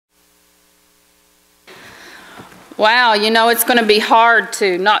Wow, you know, it's going to be hard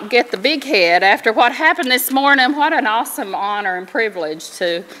to not get the big head after what happened this morning. What an awesome honor and privilege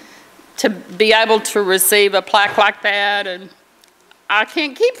to be able to receive a plaque like that. And I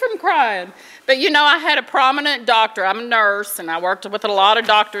can't keep from crying. But, you know, I had a prominent doctor. I'm a nurse, and I worked with a lot of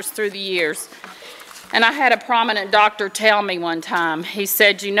doctors through the years. And I had a prominent doctor tell me one time, he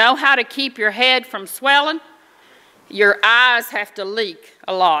said, you know how to keep your head from swelling? Your eyes have to leak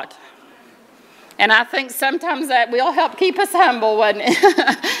a lot. And I think sometimes that will help keep us humble, wouldn't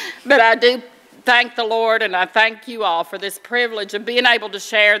it? But I do thank the Lord, and I thank you all for this privilege of being able to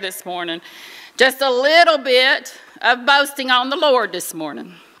share this morning just a little bit of boasting on the Lord this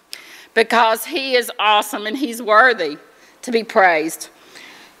morning, because He is awesome and He's worthy to be praised.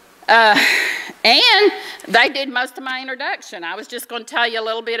 And they did most of my introduction. I was just going to tell you a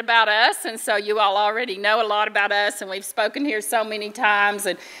little bit about us, and so you all already know a lot about us, and we've spoken here so many times,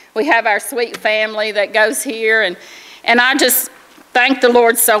 and we have our sweet family that goes here, and I just thank the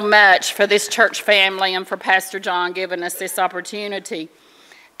Lord so much for this church family and for Pastor John giving us this opportunity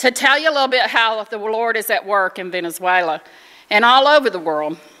to tell you a little bit how the Lord is at work in Venezuela and all over the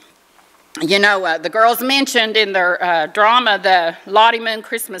world. You know, the girls mentioned in their drama the Lottie Moon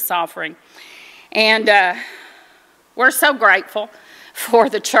Christmas offering. And we're so grateful for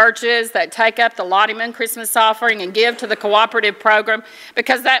the churches that take up the Lottie Moon Christmas offering and give to the cooperative program,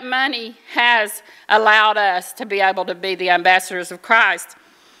 because that money has allowed us to be able to be the ambassadors of Christ.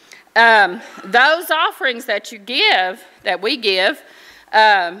 Those offerings that you give, that we give,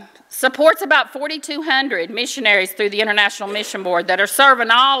 supports about 4,200 missionaries through the International Mission Board that are serving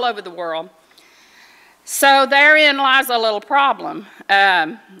all over the world. So therein lies a little problem.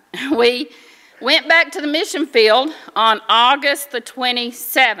 We went back to the mission field on August the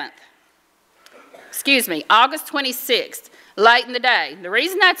 27th. Excuse me, August 26th, late in the day. The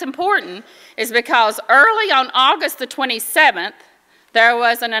reason that's important is because early on August the 27th, there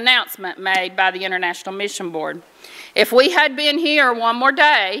was an announcement made by the International Mission Board. If we had been here one more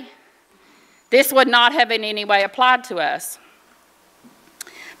day, this would not have in any way applied to us.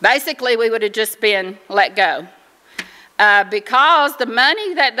 Basically, we would have just been let go. Because the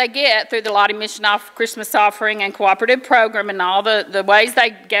money that they get through the Lottie Mission Christmas Offering and Cooperative Program and all the ways they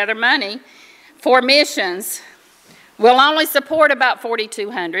gather money for missions will only support about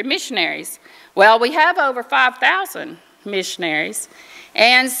 4,200 missionaries. Well, we have over 5,000 missionaries,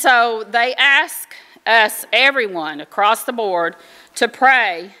 and so they ask us, everyone across the board, to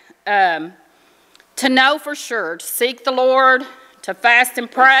pray, to know for sure, to seek the Lord, to fast and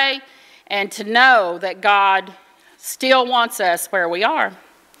pray, and to know that God still wants us where we are,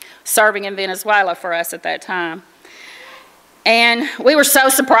 serving in Venezuela for us at that time. And we were so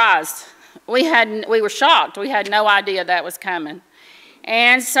surprised. We were shocked. We had no idea that was coming.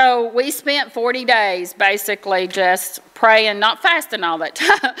 And so we spent 40 days basically just praying, not fasting all that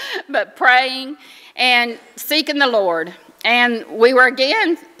time, but praying and seeking the Lord. And we were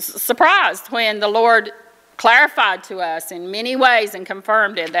again surprised when the Lord clarified to us in many ways and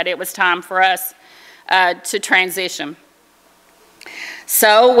confirmed it that it was time for us to transition.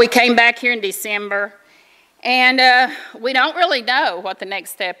 So we came back here in December, and we don't really know what the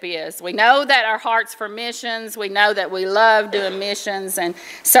next step is. We know that our heart's for missions. We know that we love doing missions, and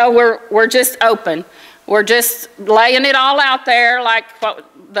so we're just open. We're just laying it all out there, like what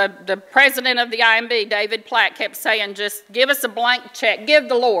the president of the IMB, David Platt, kept saying, just give us a blank check. Give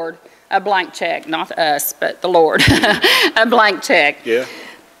the Lord a blank check. Not us, but the Lord. A blank check. Yeah.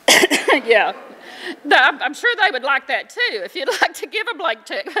 Yeah. No, I'm sure they would like that too, if you'd like to give a blank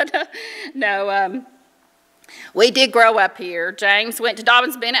check. No, we did grow up here. James went to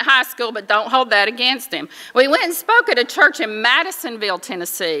Dobbins-Bennett High School, but don't hold that against him. We went and spoke at a church in Madisonville,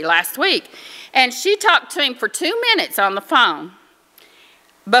 Tennessee last week, and she talked to him for 2 minutes on the phone.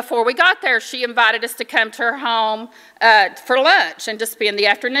 Before we got there, she invited us to come to her home for lunch and to spend the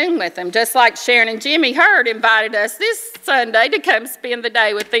afternoon with them, just like Sharon and Jimmy Hurd invited us this Sunday to come spend the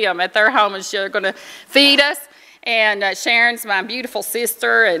day with them at their home, and they're going to feed us. And Sharon's my beautiful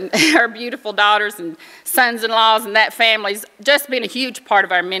sister, and her beautiful daughters and sons-in-laws, and that family's just been a huge part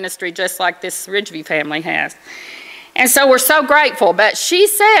of our ministry, just like this Ridgeview family has. And so we're so grateful. But she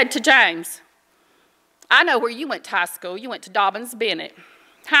said to James, I know where you went to high school. You went to Dobbins-Bennett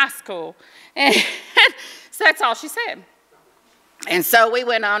High School. And so that's all she said. And so we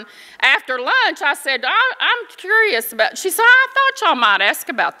went on. After lunch, I said, I'm curious about, she said, I thought y'all might ask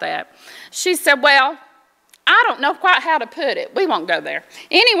about that. She said, well, I don't know quite how to put it. We won't go there.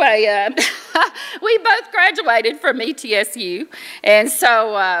 Anyway, we both graduated from ETSU, and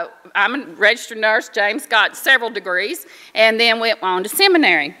so I'm a registered nurse. James got several degrees, and then went on to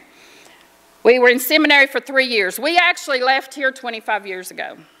seminary. We were in seminary for 3 years. We actually left here 25 years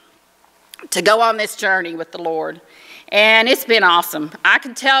ago to go on this journey with the Lord. And it's been awesome. I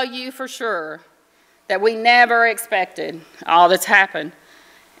can tell you for sure that we never expected all that's happened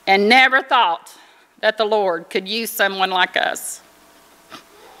and never thought that the Lord could use someone like us.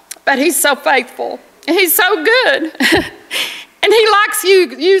 But he's so faithful. And he's so good. And he likes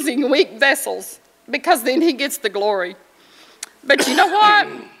using weak vessels because then he gets the glory. But you know what?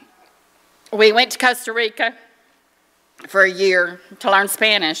 We went to Costa Rica for a year to learn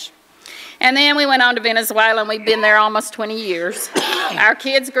Spanish. And then we went on to Venezuela, and we've been there almost 20 years. Our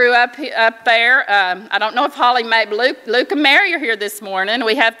kids grew up there. I don't know if Holly, maybe Luke and Mary are here this morning.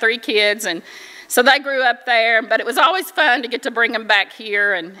 We have 3 kids, and so they grew up there. But it was always fun to get to bring them back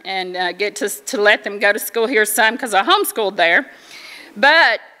here and get to let them go to school here some, because I homeschooled there.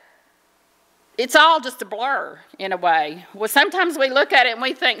 But it's all just a blur in a way. Well, sometimes we look at it and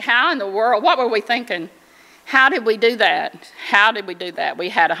we think, how in the world, what were we thinking? How did we do that? How did we do that? We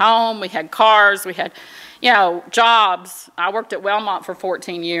had a home, we had cars, we had, jobs. I worked at Wellmont for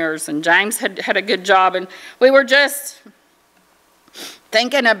 14 years, and James had a good job, and we were just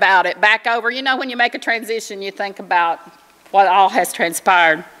thinking about it back over. When you make a transition, you think about what all has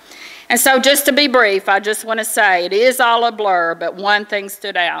transpired. And so just to be brief, I just want to say it is all a blur, but one thing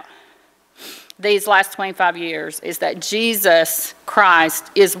stood out these last 25 years is that Jesus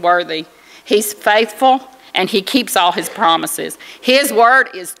Christ is worthy. He's faithful, and he keeps all his promises. His word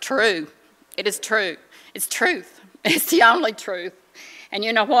is true. It is true. It's truth. It's the only truth. And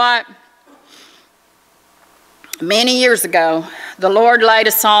you know what? Many years ago, the Lord laid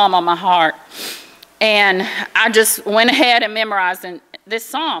a psalm on my heart, and I just went ahead and memorized this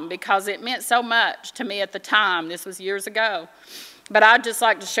psalm because it meant so much to me at the time. This was years ago. But I'd just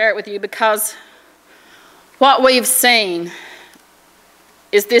like to share it with you because what we've seen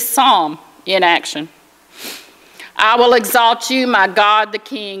is this psalm in action. I will exalt you, my God the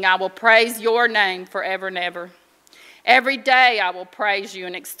King. I will praise your name forever and ever. Every day I will praise you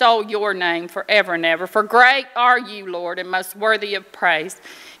and extol your name forever and ever. For great are you, Lord, and most worthy of praise.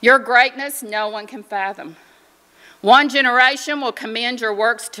 Your greatness no one can fathom. One generation will commend your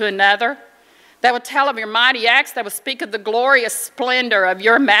works to another. They will tell of your mighty acts. They will speak of the glorious splendor of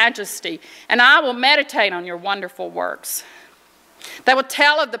your majesty. And I will meditate on your wonderful works. They will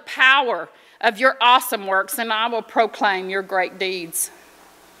tell of the power of your awesome works, and I will proclaim your great deeds.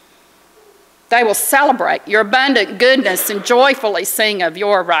 They will celebrate your abundant goodness and joyfully sing of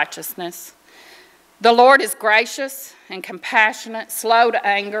your righteousness. The Lord is gracious and compassionate, slow to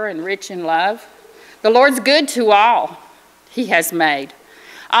anger and rich in love. The Lord's good to all he has made.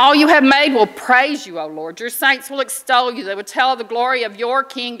 All you have made will praise you, O Lord. Your saints will extol you. They will tell of the glory of your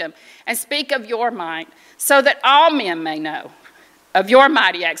kingdom and speak of your might, so that all men may know of your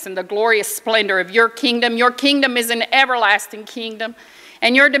mighty acts and the glorious splendor of your kingdom. Your kingdom is an everlasting kingdom,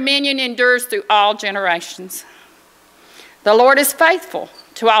 and your dominion endures through all generations. The Lord is faithful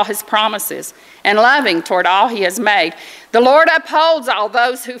to all his promises and loving toward all he has made. The Lord upholds all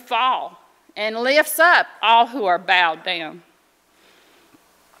those who fall and lifts up all who are bowed down.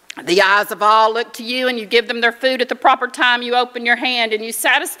 The eyes of all look to you, and you give them their food at the proper time. You open your hand, and you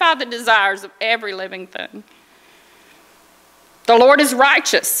satisfy the desires of every living thing. The Lord is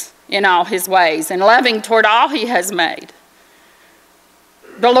righteous in all his ways and loving toward all he has made.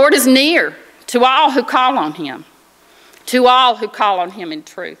 The Lord is near to all who call on him, to all who call on him in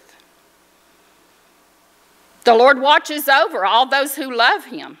truth. The Lord watches over all those who love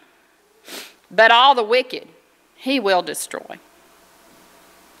him, but all the wicked he will destroy.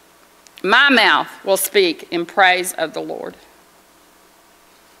 My mouth will speak in praise of the Lord.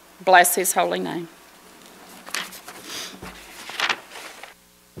 Bless his holy name.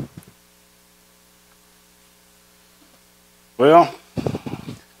 Well,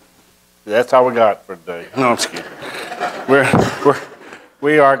 that's all we got for today. No, I'm just kidding.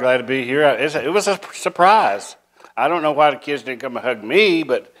 We are glad to be here. It was a surprise. I don't know why the kids didn't come and hug me,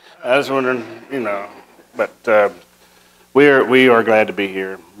 but I was wondering, But we are glad to be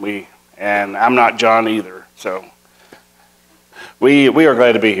here. And I'm not John either, so we are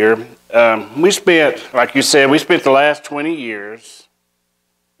glad to be here. We spent, like you said, the last 20 years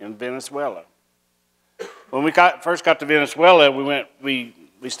in Venezuela. When we first got to Venezuela, we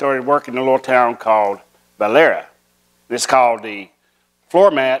started working in a little town called Valera. It's called the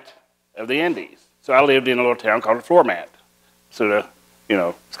floor mat of the Andes. So I lived in a little town called the floor mat. So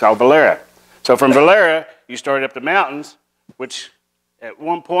it's called Valera. So from Valera, you started up the mountains, which at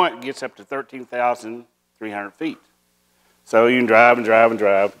one point gets up to 13,300 feet. So you can drive and drive and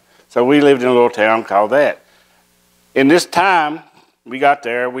drive. So we lived in a little town called that. In this time, we got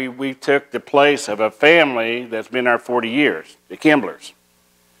there, we took the place of a family that's been there 40 years, the Kimblers.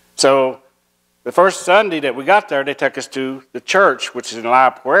 So the first Sunday that we got there, they took us to the church, which is in La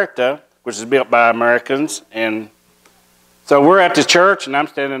Puerta, which is built by Americans. And so we're at the church, and I'm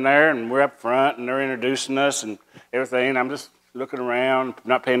standing there, and we're up front, and they're introducing us and everything. I'm just looking around,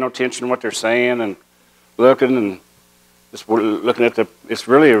 not paying no attention to what they're saying, and looking and just looking at it's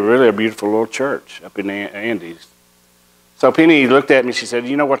really a beautiful little church up in the Andes. So Penny looked at me, she said,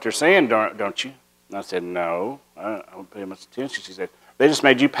 you know what they're saying, don't you? And I said, no, I don't pay much attention. She said, they just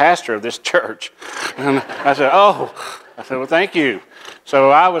made you pastor of this church. And I said, oh. I said, well, thank you. So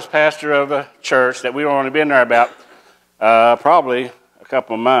I was pastor of a church that we've only been there about probably a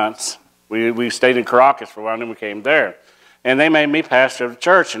couple of months. We stayed in Caracas for a while, and then we came there. And they made me pastor of the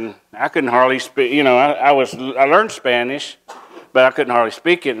church, and I couldn't hardly speak. You know, I learned Spanish, but I couldn't hardly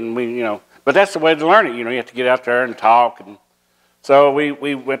speak it. And but that's the way to learn it. You know, you have to get out there and talk. And so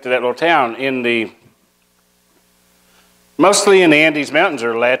we went to that little town mostly in the Andes Mountains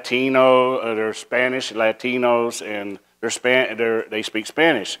are Latino, they're Spanish Latinos, and they speak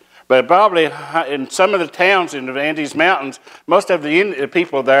Spanish. But probably in some of the towns in the Andes Mountains, most of the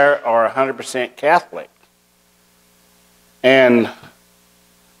people there are 100% Catholic. And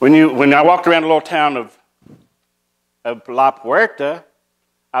when I walked around the little town of La Puerta,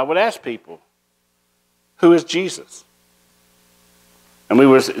 I would ask people, who is Jesus? And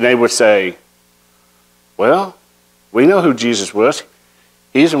they would say, well, we know who Jesus was.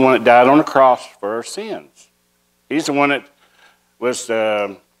 He's the one that died on the cross for our sins. He's the one that was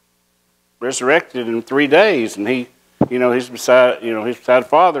resurrected in 3 days, and he's beside the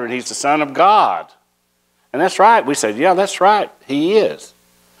Father, and he's the Son of God. And that's right. We said, yeah, that's right. He is.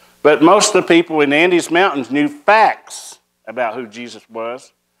 But most of the people in the Andes Mountains knew facts about who Jesus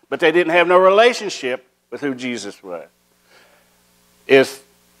was, but they didn't have no relationship with who Jesus was. It's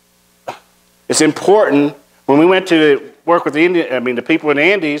important when we went to work with the people in the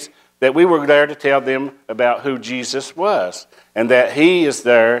Andes that we were there to tell them about who Jesus was, and that he is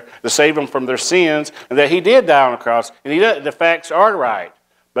there to save them from their sins, and that he did die on the cross. And the facts are right,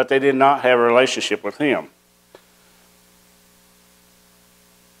 but they did not have a relationship with him.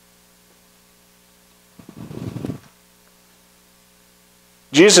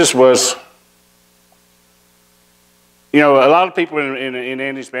 Jesus was, a lot of people in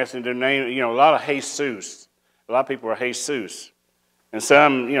Andes Mountains, their name, a lot of Jesus. A lot of people are Jesus. And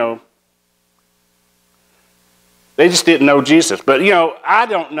some, they just didn't know Jesus. But, I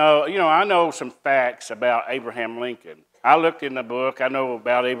don't know, I know some facts about Abraham Lincoln. I looked in the book. I know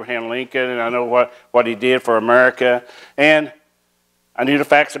about Abraham Lincoln, and I know what he did for America. And I knew the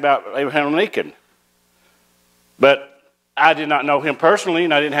facts about Abraham Lincoln. But I did not know him personally,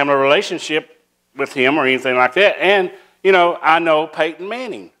 and I didn't have a relationship with him or anything like that. And, I know Peyton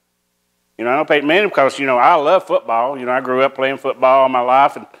Manning. I know Peyton Manning because, I love football. I grew up playing football all my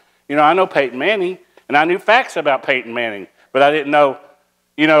life. And, I know Peyton Manning, and I knew facts about Peyton Manning. But I didn't know,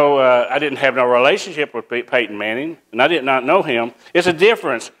 I didn't have no relationship with Peyton Manning, and I did not know him. It's a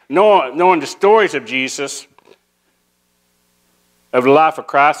difference knowing the stories of Jesus, of the life of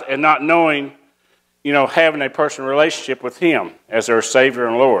Christ, and not knowing, having a personal relationship with him as our Savior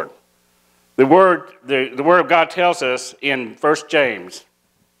and Lord. The Word of God tells us in 1 James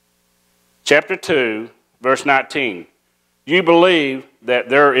chapter 2, verse 19, you believe that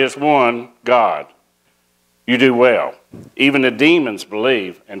there is one God. You do well. Even the demons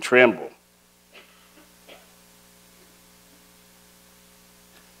believe and tremble.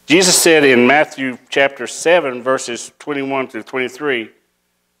 Jesus said in Matthew chapter 7, verses 21 through 23,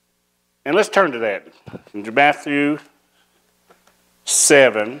 and let's turn to that. Matthew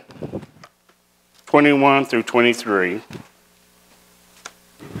 7, 21 through 23.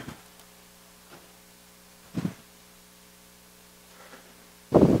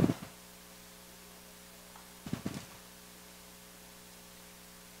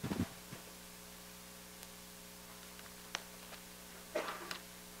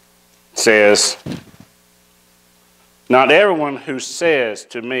 Says, not everyone who says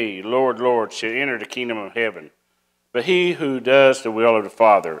to me, Lord, Lord, shall enter the kingdom of heaven, but he who does the will of the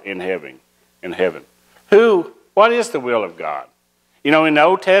Father in heaven. What is the will of God? In the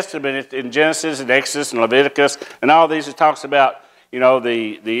Old Testament, in Genesis and Exodus and Leviticus and all these, it talks about,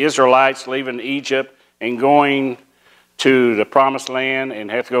 the Israelites leaving Egypt and going to the promised land and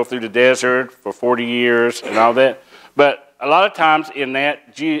have to go through the desert for 40 years and all that. But a lot of times in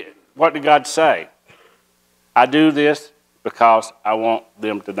that, what did God say? I do this because I want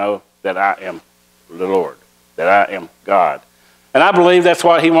them to know that I am the Lord, that I am God. And I believe that's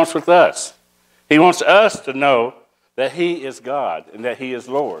what he wants with us. He wants us to know that he is God and that he is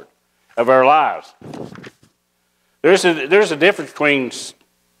Lord of our lives. There's a difference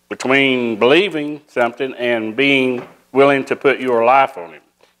between believing something and being willing to put your life on it.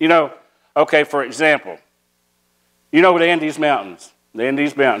 You know, okay, for example, you know the Andes Mountains. The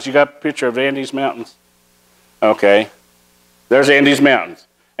Andes Mountains. You got a picture of the Andes Mountains? Okay. There's the Andes Mountains.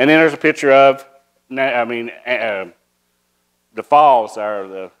 And then there's a picture of, the falls, or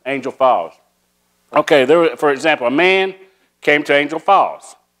the Angel Falls. Okay, for example, a man came to Angel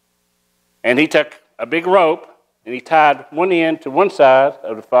Falls. And he took a big rope, and he tied one end to one side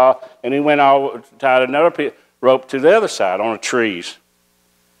of the fall, and he tied another rope to the other side on the trees.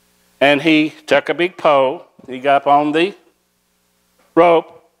 And he took a big pole, he got up on the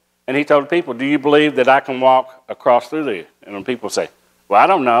rope, and he told the people, do you believe that I can walk across through there? And when people say, well, I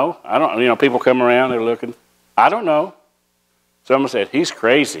don't know. People come around, they're looking. I don't know. Someone said, he's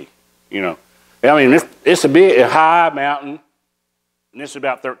crazy. It's a high mountain, and it's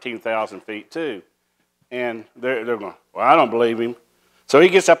about 13,000 feet too. And they're going, well, I don't believe him. So he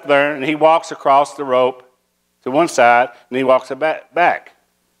gets up there, and he walks across the rope to one side, and he walks back.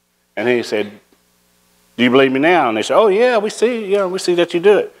 And he said, do you believe me now? And they said, oh, yeah, we see that you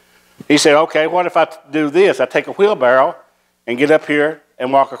do it. He said, okay, what if I do this? I take a wheelbarrow and get up here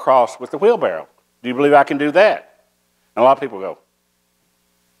and walk across with the wheelbarrow. Do you believe I can do that? And a lot of people go,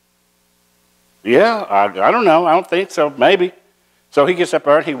 yeah, I don't know. I don't think so. Maybe. So he gets up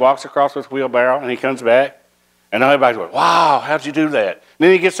there and he walks across with the wheelbarrow and he comes back. And everybody's going, wow, how'd you do that? And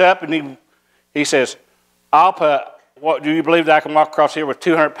then he gets up and he says, do you believe that I can walk across here with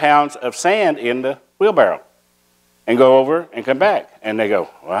 200 pounds of sand in the wheelbarrow and go over and come back? And they go,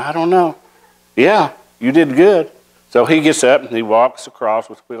 well, I don't know. Yeah, you did good. So he gets up and he walks across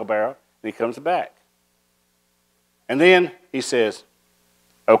with the wheelbarrow and he comes back. And then he says,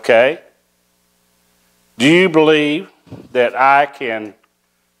 okay, do you believe that I can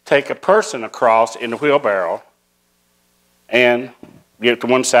take a person across in the wheelbarrow and get to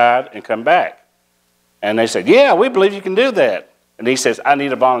one side and come back? And they said, yeah, we believe you can do that. And he says, I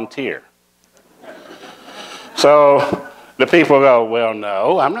need a volunteer. So the people go, well,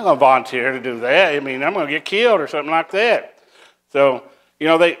 no, I'm not going to volunteer to do that. I'm going to get killed or something like that. So,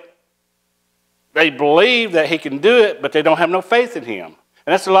 they believe that he can do it, but they don't have no faith in him.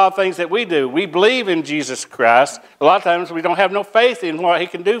 And that's a lot of things that we do. We believe in Jesus Christ. A lot of times we don't have no faith in what he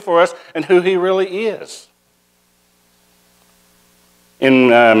can do for us and who he really is. In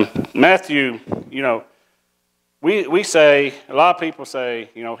Matthew, we say, a lot of people say,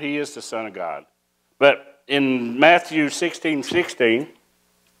 he is the Son of God. But in Matthew 16:16,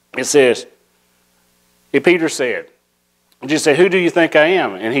 it says, Peter said, Jesus said, who do you think I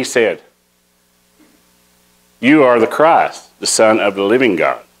am? And he said, you are the Christ, the Son of the living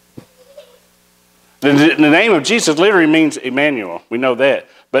God. The name of Jesus literally means Emmanuel. We know that.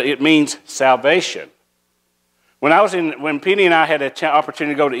 But it means salvation. When Penny and I had an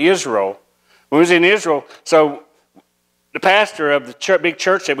opportunity to go to Israel, when we was in Israel, so the pastor of the big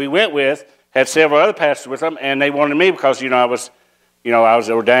church that we went with had several other pastors with them, and they wanted me because, I was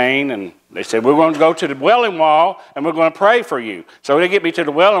ordained, and they said, we're going to go to the Wailing Wall, and we're going to pray for you. So they get me to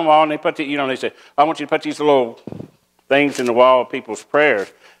the Wailing Wall, and they put they said, I want you to put these little things in the wall of people's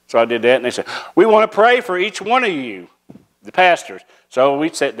prayers. So I did that, and they said, we want to pray for each one of you, the pastors. So we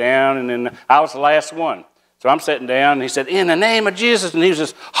sat down, and then I was the last one. So I'm sitting down, and he said, in the name of Jesus, and he was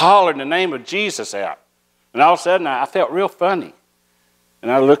just hollering the name of Jesus out. And all of a sudden, I felt real funny.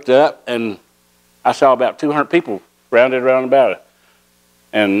 And I looked up, and I saw about 200 people rounded around about it.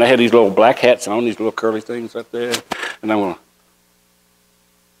 And they had these little black hats on, these little curly things right there. And I went,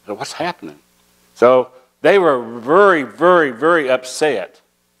 what's happening? So they were very, very, very upset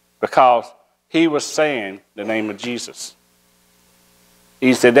because he was saying the name of Jesus.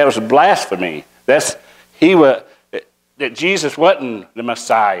 He said that was blasphemy. That Jesus wasn't the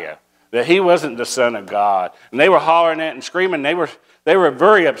Messiah, that he wasn't the Son of God. And they were hollering at and screaming. They were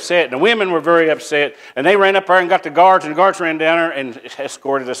very upset. And the women were very upset. And they ran up there and got the guards, and the guards ran down there and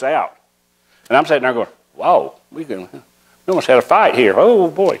escorted us out. And I'm sitting there going, whoa, we almost had a fight here. Oh,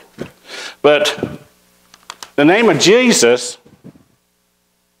 boy. But the name of Jesus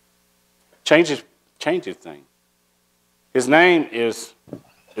changes things. His name is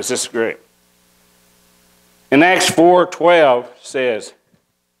this great. In Acts 4:12 says,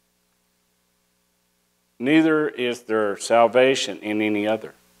 neither is there salvation in any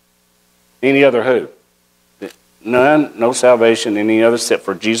other. Any other who? None, no salvation in any other except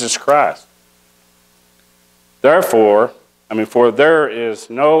for Jesus Christ. For there is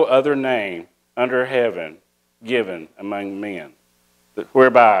no other name under heaven given among men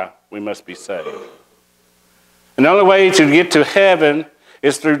whereby we must be saved. And the only way to get to heaven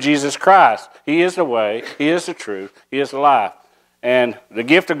is through Jesus Christ. He is the way, He is the truth, He is the life. And the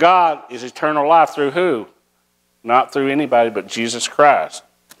gift of God is eternal life through who? Not through anybody but Jesus Christ.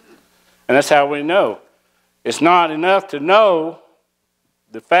 And that's how we know. It's not enough to know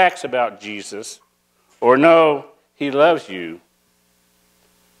the facts about Jesus or know He loves you.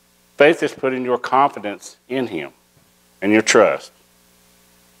 Faith is putting your confidence in Him and your trust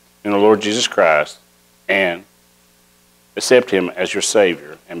in the Lord Jesus Christ and accept Him as your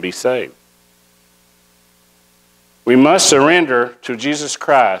Savior and be saved. We must surrender to Jesus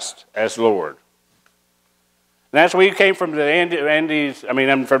Christ as Lord. And as we came from the Andes,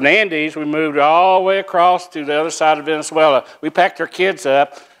 from the Andes, we moved all the way across to the other side of Venezuela. We packed our kids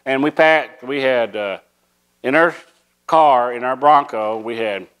up, and we had, in our car, in our Bronco, we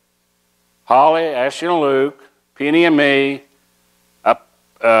had Holly, Ashley and Luke, Penny and me,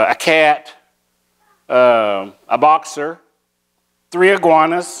 a cat, a boxer, 3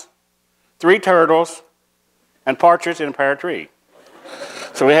 iguanas, 3 turtles, and partridge in a pear tree.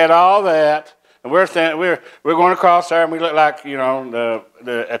 So we had all that, and we're going across there, and we look like,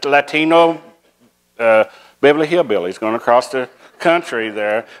 the Latino Beverly Hillbillies going across the country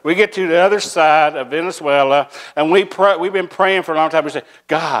there. We get to the other side of Venezuela, and we've been praying for a long time. We say,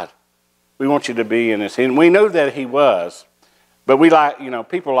 God, we want you to be in this. And we knew that He was, but we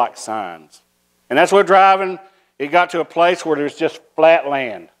people like signs. And as we're driving, it got to a place where there's just flat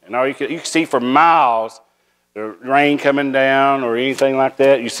land. And all you could see for miles the rain coming down or anything like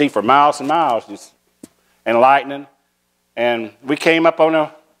that. You see for miles and miles, and lightning. And we came up on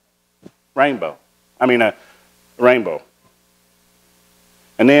a rainbow. A rainbow.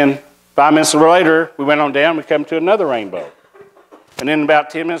 And then 5 minutes later, we went on down, we came to another rainbow. And then about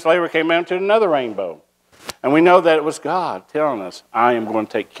 10 minutes later, we came down to another rainbow. And we know that it was God telling us, I am going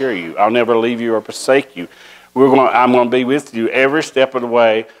to take care of you. I'll never leave you or forsake you. I'm going to be with you every step of the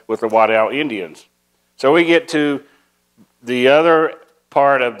way with the Wadao Indians. So we get to the other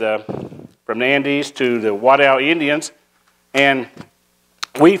part of from the Andes to the Wadao Indians, and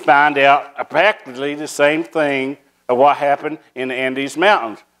we find out practically the same thing of what happened in the Andes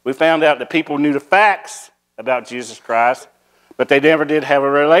Mountains. We found out that people knew the facts about Jesus Christ, but they never did have a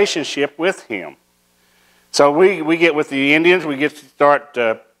relationship with Him. So we get with the Indians, we get to start,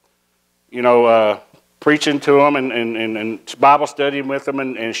 preaching to them and Bible studying with them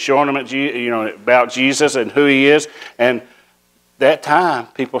and showing them about Jesus and who He is. And that time,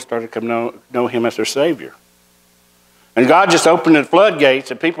 people started to know Him as their Savior. And God just opened the floodgates,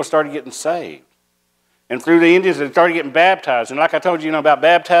 and people started getting saved. And through the Indians, they started getting baptized. And like I told you, about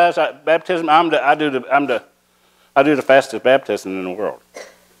baptism, I do the fastest baptism in the world.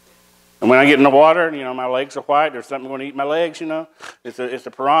 And when I get in the water, my legs are white. There's something going to eat my legs, It's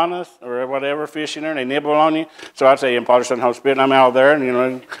the piranhas or whatever fish in there, and they nibble on you. So I'd say, in Father, Son, Holy Spirit, and I'm out there,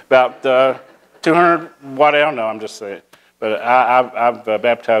 and, about 200 Wadao. No, I'm just saying. But I've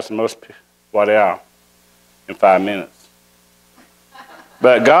baptized the most Wadao in 5 minutes.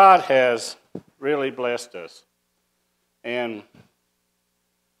 But God has really blessed us. And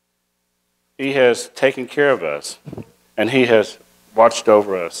He has taken care of us. And He has watched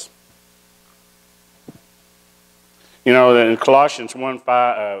over us. In Colossians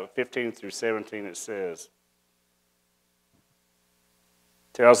 1:15 through 17, it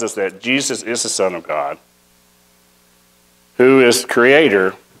tells us that Jesus is the Son of God, who is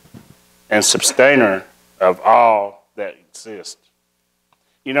creator and sustainer of all that exists.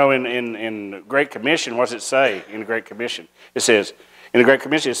 In the Great Commission, what does it say in the Great Commission? In the Great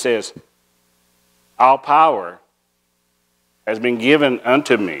Commission, it says, all power has been given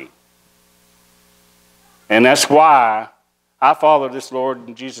unto me. And that's why I follow this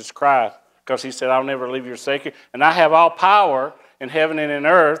Lord Jesus Christ, because He said, I'll never leave you or forsake you. And I have all power in heaven and in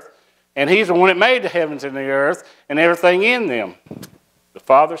earth, and He's the one that made the heavens and the earth and everything in them. The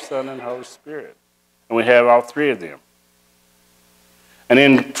Father, Son, and Holy Spirit. And we have all 3 of them. And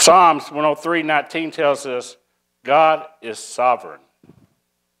in Psalms 103:19 tells us, God is sovereign,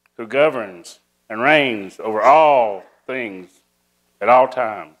 who governs and reigns over all things at all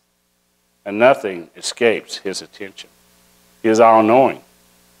times. And nothing escapes His attention. He is all-knowing.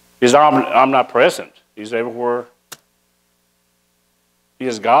 He is omnipresent. He's everywhere. He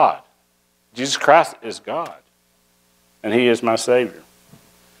is God. Jesus Christ is God. And He is my Savior.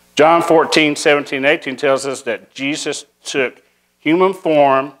 John 14:17-18 tells us that Jesus took human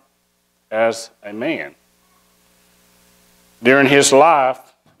form as a man. During His life,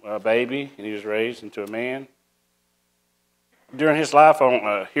 a baby, and He was raised into a man. During His life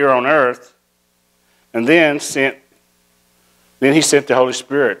here on earth, and then He sent the Holy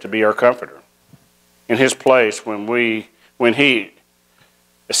Spirit to be our comforter. in his place when he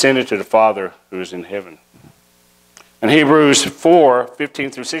ascended to the Father who is in heaven. And Hebrews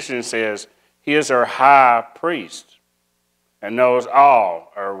 4:15-16 says, he is our high priest and knows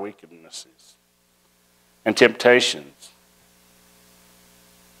all our weaknesses and temptations.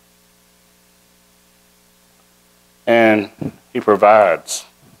 And he provides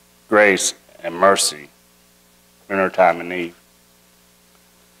grace and mercy in our time of need.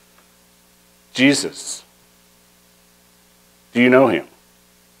 Jesus, do you know him?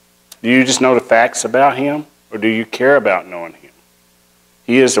 Do you just know the facts about him, or do you care about knowing him?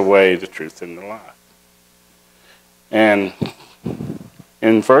 He is the way, the truth, and the life. And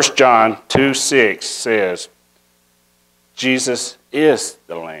in 1 John 2:6 says, Jesus is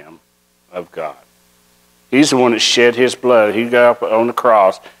the Lamb of God. He's the one that shed his blood. He got up on the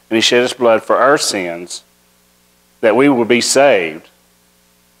cross, and he shed his blood for our sins, that we would be saved.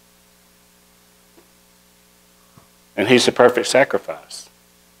 And he's the perfect sacrifice,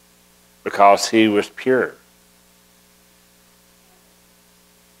 because he was pure.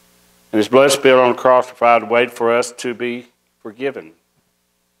 And his blood spilled on the cross to provide a way for us to be forgiven.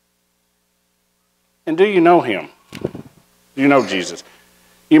 And do you know him? Do you know Jesus?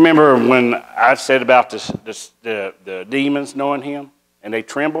 You remember when I said about the demons knowing him and they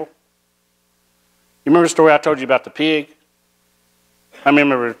tremble? You remember the story I told you about the pig? I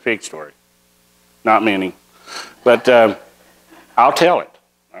remember the pig story. Not many. But I'll tell it.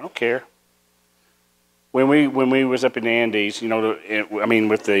 I don't care. When we was up in the Andes, you know,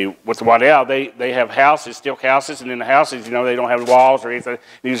 with the White Owl, they have houses, still houses, and in the houses, you know, they don't have walls or anything.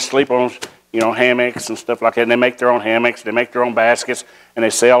 You just sleep on, you know, hammocks and stuff like that. And they make their own hammocks, they make their own baskets, and they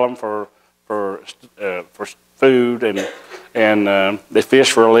sell them for food, and they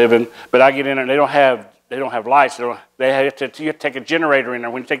fish for a living. But I get in there, and they don't have lights. You have to take a generator in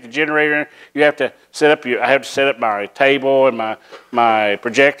there. When you take the generator in, you have to set up I have to set up my table and my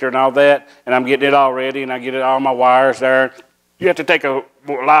projector and all that, and I'm getting it all ready, and I get all my wires there. You have to take a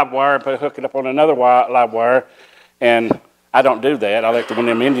live wire and hook it up on another live wire, and I don't do that. I let one of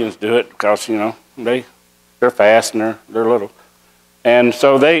them Indians do it because, you know, they're fast and they're little. And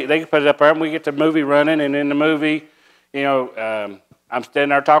so they put it up there, and we get the movie running, and in the movie, you know, I'm standing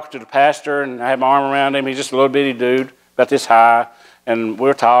there talking to the pastor, and I have my arm around him. He's just a little bitty dude, about this high, and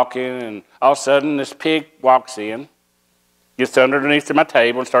we're talking, and all of a sudden this pig walks in, gets underneath my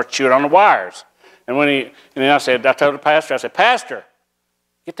table, and starts chewing on the wires. And then I told the pastor, I said, Pastor,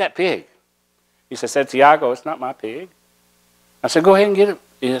 get that pig. He said, Santiago, it's not my pig. I said, go ahead and get it.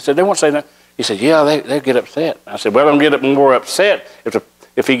 He said, they won't say that. He said, yeah, they'll get upset. I said, well, they'll get more upset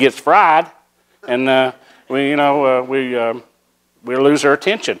if he gets fried, and we'll lose their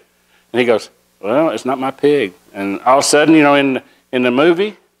attention. And he goes, well, it's not my pig. And all of a sudden, you know, in the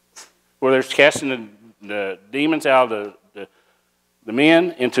movie where they're casting the demons out of the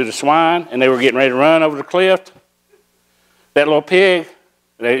men into the swine, and they were getting ready to run over the cliff, that little pig,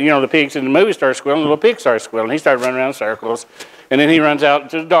 the pigs in the movie started squealing, the little pig started squealing. He started running around in circles, and then he runs out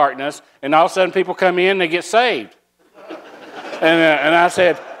into the darkness, and all of a sudden people come in and they get saved. And I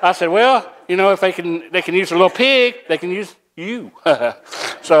said, well, you know, if they can use a little pig, they can use you.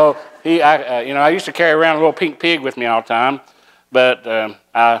 So I used to carry around a little pink pig with me all the time, but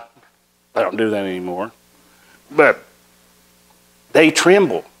I don't do that anymore. But they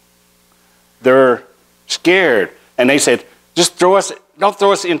tremble. They're scared, and they said, "Just don't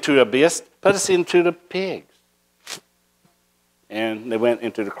throw us into the abyss. Put us into the pigs." And they went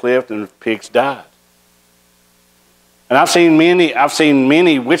into the cliff, and the pigs died. And I've seen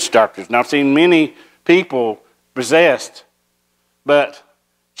many witch doctors, and I've seen many people possessed. But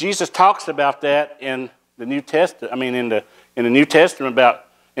Jesus talks about that in the New Testament. In the New Testament, about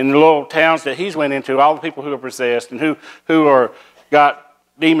in the little towns that he's went into, all the people who are possessed and who are got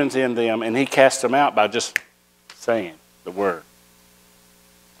demons in them, and he casts them out by just saying the word.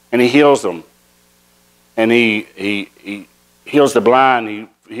 And he heals them. And he heals the blind. He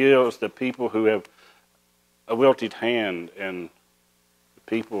heals the people who have a wilted hand, and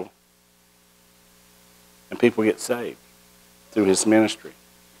people get saved through his ministry.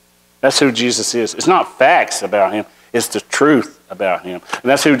 That's who Jesus is. It's not facts about him. It's the truth about him. And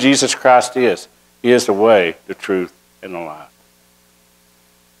that's who Jesus Christ is. He is the way, the truth, and the life.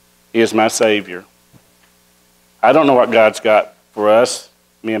 He is my Savior. I don't know what God's got for us,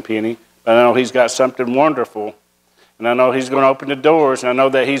 me and Penny, but I know he's got something wonderful. And I know he's going to open the doors, and I know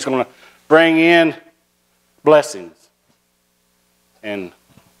that he's going to bring in blessings. And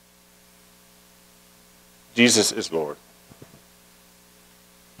Jesus is Lord.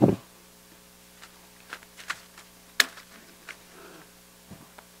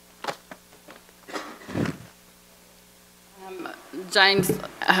 James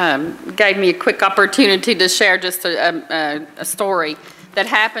gave me a quick opportunity to share just a story that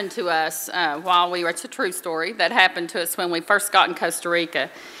happened to us while we were, it's a true story, that happened to us when we first got in Costa Rica.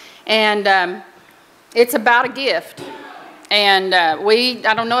 And it's about a gift. And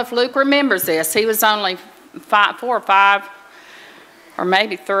I don't know if Luke remembers this. He was only 4 or 5, or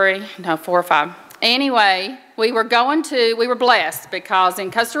maybe 3, no, 4 or 5. Anyway, we were blessed because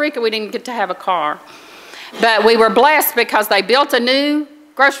in Costa Rica we didn't get to have a car. But we were blessed because they built a new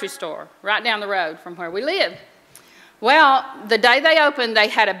grocery store right down the road from where we live. Well, the day they opened, they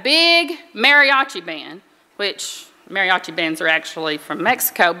had a big mariachi band, which mariachi bands are actually from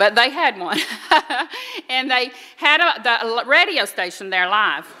Mexico, but they had one. And they had the radio station there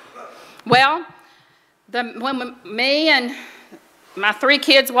live. Well, when me and my 3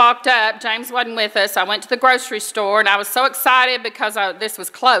 kids walked up, James wasn't with us. I went to the grocery store, and I was so excited because this was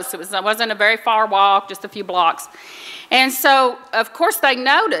close. It wasn't a very far walk, just a few blocks. And so, of course, they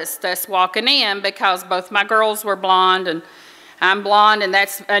noticed us walking in because both my girls were blonde, and I'm blonde, and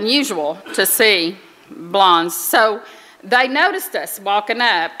that's unusual to see blondes. So they noticed us walking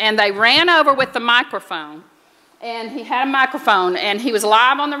up, and they ran over with the microphone. And he had a microphone, and he was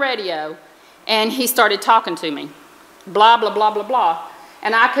live on the radio, and he started talking to me. Blah, blah, blah, blah, blah.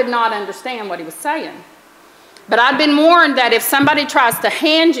 And I could not understand what he was saying. But I'd been warned that if somebody tries to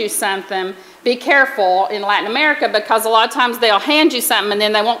hand you something, be careful in Latin America, because a lot of times they'll hand you something and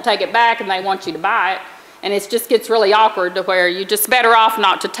then they won't take it back and they want you to buy it. And it just gets really awkward to where you're just better off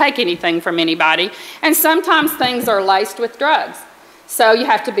not to take anything from anybody. And sometimes things are laced with drugs. So you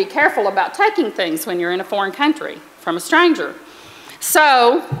have to be careful about taking things when you're in a foreign country from a stranger.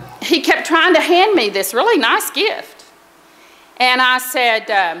 So he kept trying to hand me this really nice gift. And I said,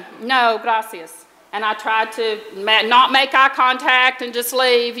 no, gracias. And I tried to not make eye contact and just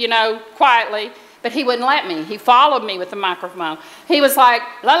leave, quietly. But he wouldn't let me. He followed me with the microphone. He was like,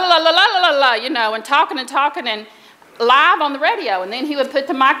 la, la, la, la, la, la, la, and talking and live on the radio. And then he would put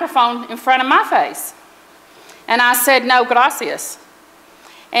the microphone in front of my face. And I said, no, gracias.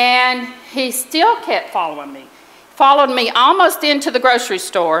 And he still kept following me. Followed me almost into the grocery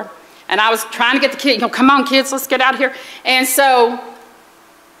store. And I was trying to get the kids, come on kids, let's get out of here. And so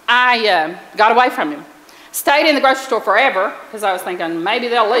I got away from him. Stayed in the grocery store forever, because I was thinking maybe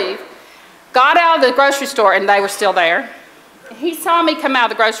they'll leave. Got out of the grocery store, and they were still there. He saw me come out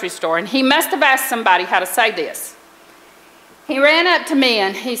of the grocery store, and he must have asked somebody how to say this. He ran up to me,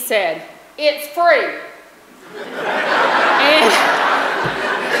 and he said, "It's free." And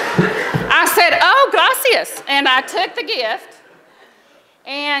I said, "Oh, gracias." And I took the gift.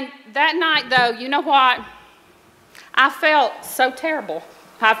 And that night, though, you know what? I felt so terrible.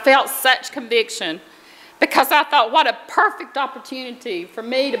 I felt such conviction because I thought, what a perfect opportunity for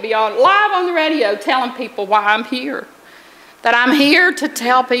me to be live on the radio telling people why I'm here. That I'm here to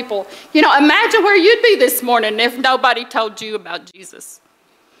tell people, imagine where you'd be this morning if nobody told you about Jesus.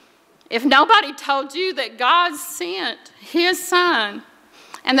 If nobody told you that God sent His Son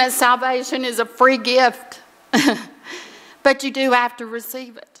and that salvation is a free gift. But you do have to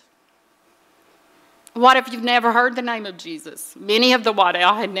receive it. What if you've never heard the name of Jesus? Many of the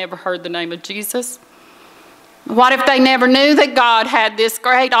Waddell had never heard the name of Jesus. What if they never knew that God had this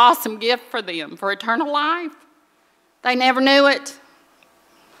great, awesome gift for them, for eternal life? They never knew it.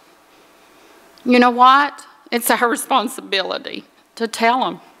 You know what? It's our responsibility to tell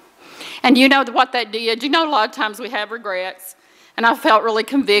them. And you know what that did? A lot of times we have regrets. And I felt really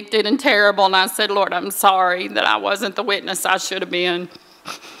convicted and terrible, and I said, Lord, I'm sorry that I wasn't the witness I should have been.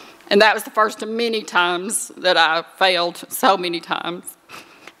 And that was the first of many times that I failed, so many times.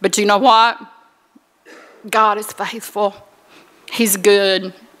 But you know what? God is faithful. He's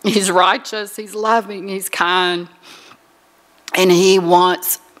good. He's righteous. He's loving. He's kind. And He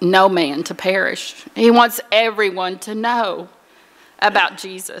wants no man to perish. He wants everyone to know about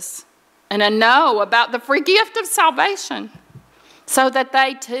Jesus and to know about the free gift of salvation, so that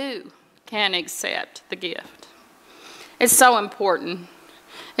they too can accept the gift. It's so important.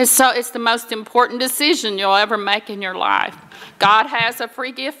 It's the most important decision you'll ever make in your life. God has a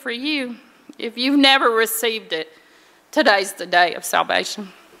free gift for you. If you've never received it, today's the day of salvation.